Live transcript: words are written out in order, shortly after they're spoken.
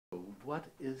what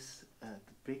is the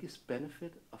biggest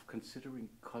benefit of considering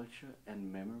culture and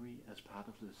memory as part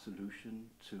of the solution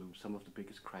to some of the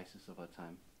biggest crises of our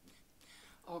time?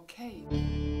 Okay.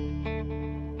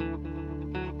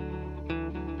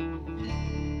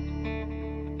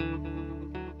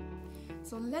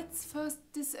 So let's first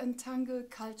disentangle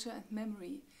culture and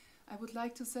memory. I would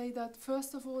like to say that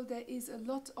first of all there is a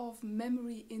lot of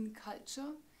memory in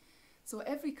culture. So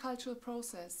every cultural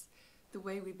process, the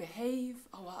way we behave,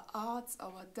 our arts,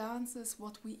 our dances,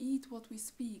 what we eat, what we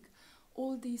speak,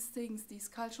 all these things, these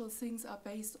cultural things are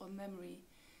based on memory.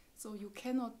 So you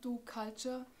cannot do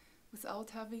culture without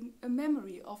having a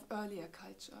memory of earlier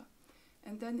culture.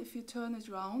 And then if you turn it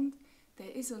around,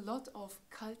 there is a lot of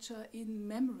culture in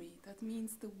memory. That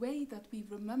means the way that we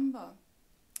remember,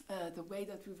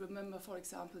 for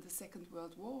example, the Second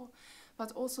World War,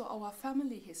 but also our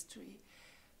family history,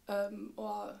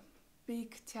 or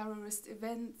big terrorist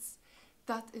events.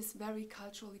 That is very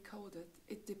culturally coded.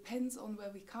 It depends on where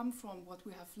we come from, what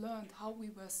we have learned, how we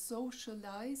were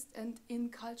socialized and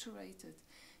inculturated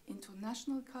into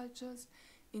national cultures,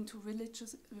 into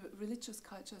religious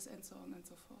cultures, and so on and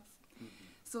so forth. Mm-hmm.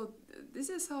 So this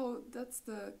is that's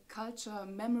the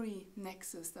culture-memory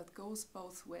nexus that goes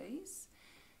both ways.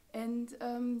 And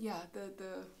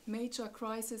the major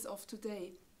crisis of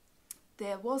today,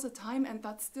 there was a time, and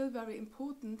that's still very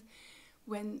important,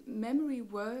 when memory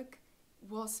work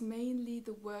was mainly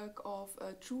the work of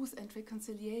truth and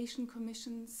reconciliation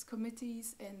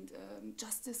committees and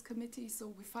justice committees.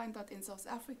 So we find that in South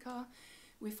Africa,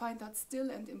 we find that still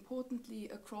and importantly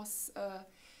across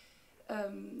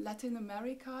Latin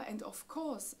America, and of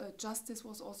course justice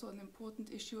was also an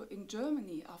important issue in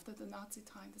Germany after the Nazi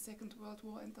time, the Second World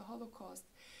War and the Holocaust.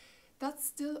 That's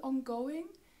still ongoing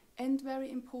and very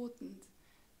important.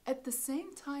 At the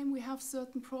same time, we have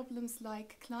certain problems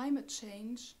like climate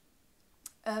change,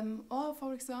 or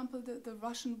for example the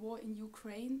Russian war in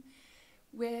Ukraine,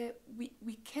 where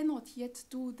we cannot yet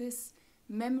do this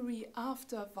memory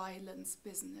after violence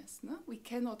business. No? We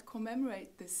cannot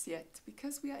commemorate this yet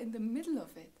because we are in the middle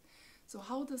of it. So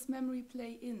how does memory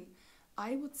play in?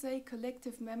 I would say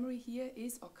collective memory here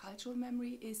is, or cultural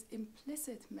memory is,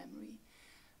 implicit memory.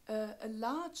 A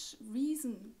large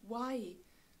reason why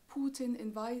Putin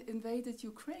invaded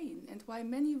Ukraine and why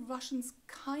many Russians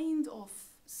kind of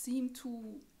seem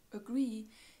to agree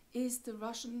is the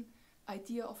Russian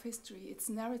idea of history, its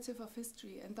narrative of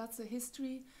history, and that's a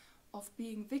history of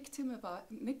being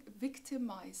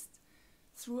victimized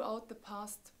throughout the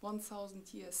past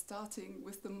 1,000 years, starting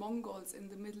with the Mongols in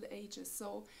the Middle Ages.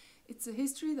 So it's a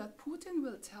history that Putin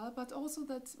will tell, but also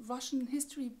that Russian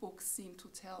history books seem to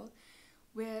tell,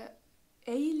 where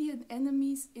alien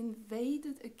enemies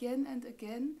invaded again and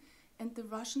again, and the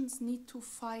Russians need to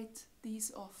fight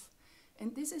these off.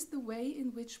 And this is the way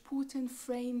in which Putin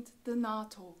framed the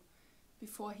NATO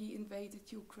before he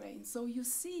invaded Ukraine. So you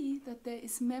see that there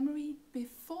is memory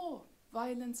before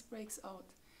violence breaks out.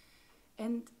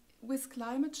 And with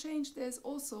climate change, there's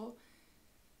also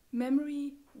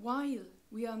memory while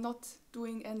we are not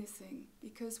doing anything,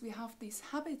 because we have these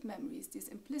habit memories, these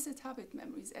implicit habit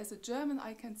memories. As a German,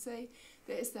 I can say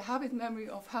there is the habit memory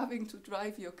of having to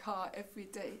drive your car every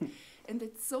day. And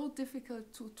it's so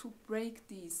difficult to break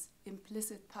these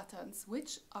implicit patterns,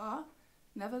 which are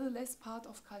nevertheless part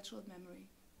of cultural memory.